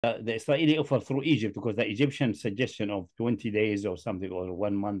the Israeli offer through Egypt, because the Egyptian suggestion of 20 days or something, or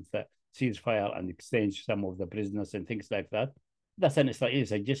 1 month ceasefire and exchange some of the prisoners and things like that. That's an Israeli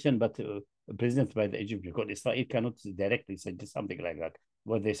suggestion, but presented by the Egypt, because Israel cannot directly suggest something like that.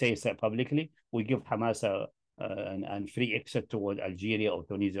 What they say is that publicly, we give Hamas and free exit toward Algeria or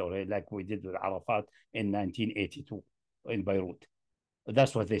Tunisia, or like we did with Arafat in 1982 in Beirut.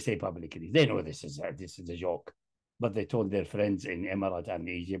 That's what they say publicly. They know this is a joke, but they told their friends in Emirates and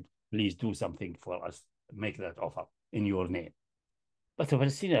Egypt, please do something for us, make that offer in your name. But the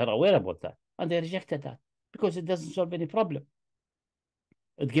Palestinians are aware about that, and they rejected that because it doesn't solve any problem.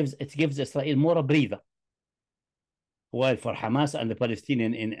 It gives Israel more a breather. While for Hamas and the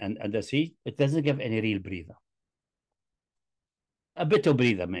Palestinian and the siege, it doesn't give any real breather. A bit of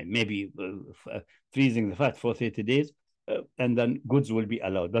breather, maybe freezing the fat for 30 days, and then goods will be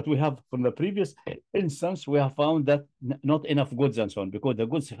allowed. But we have, from the previous instance, we have found that not enough goods and so on, because the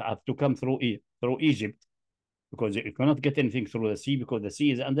goods have to come through Egypt, because you cannot get anything through the sea, because the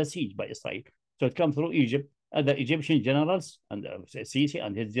sea is under siege by Israel. So it comes through Egypt, and the Egyptian generals and Sisi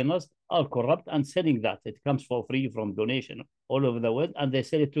and his generals are corrupt and selling that. It comes for free from donation all over the world, and they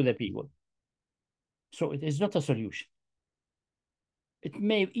sell it to the people. So it is not a solution. It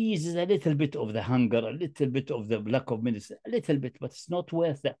may ease a little bit of the hunger, a little bit of the lack of medicine, a little bit, but it's not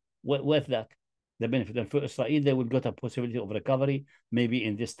worth that. The benefit. And for Israel, they will get a possibility of recovery. Maybe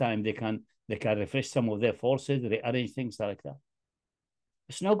in this time they can refresh some of their forces, rearrange things like that.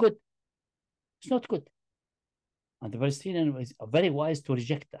 It's no good. It's not good. And the Palestinians are very wise to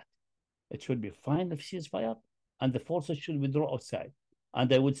reject that. It should be fine if ceasefire, and the forces should withdraw outside.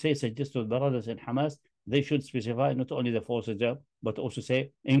 And I would suggest to the brothers in Hamas, they should specify not only the forces there, but also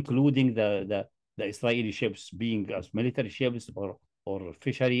say, including the Israeli ships, being as military ships or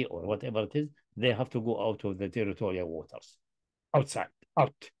fishery or whatever it is, they have to go out of the territorial waters, outside,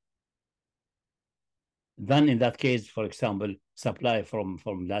 out. Then in that case, for example, supply from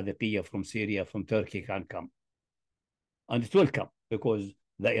Latakia, from Syria, from Turkey can come. And it will come, because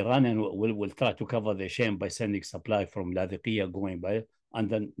the Iranian will try to cover the shame by sending supply from Latakia going by, and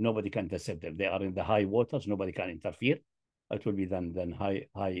then nobody can intercept them. They are in the high waters, nobody can interfere. It will be then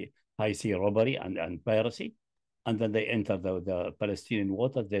high sea robbery and piracy. And then they enter the Palestinian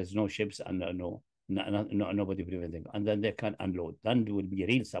waters. There's no ships and nobody preventing. And then they can unload. Then there will be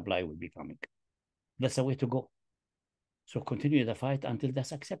real supply will be coming. That's the way to go. So continue the fight until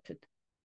that's accepted.